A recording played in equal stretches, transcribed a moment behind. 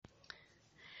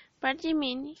Park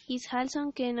Jimin is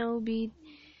also cannot be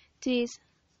this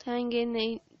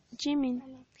Tangen Jimin.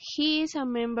 He is a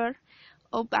member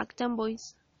of Bangtan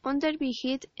Boys under Big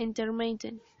Hit Entertainment.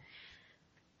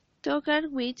 Together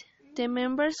with the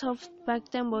members of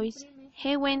Bangtan Boys,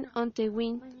 he went on to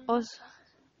win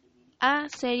a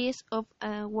series of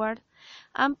awards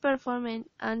and performed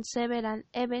at several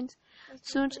events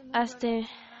such as the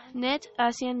Net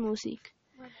Asian Music.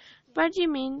 Park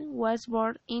Jimin was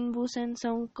born in Busan,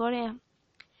 South Korea.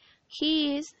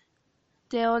 He is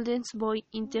the oldest boy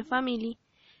in the family.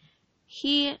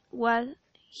 He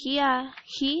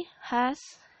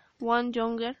has one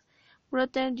younger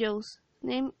brother, Joe.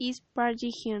 Name is Park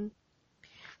Ji-hyun.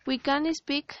 We can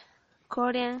speak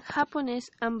Korean, Japanese,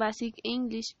 and basic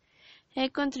English. He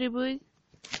contributes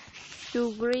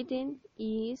to writing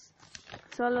is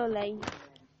solo line.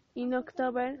 In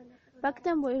October,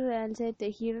 Bangtan Boys released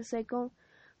their second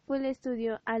full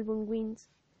studio album, Wings,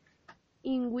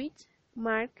 in which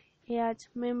marked each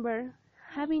member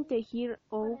having their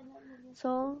own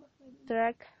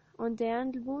soundtrack on the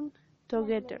album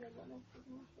together.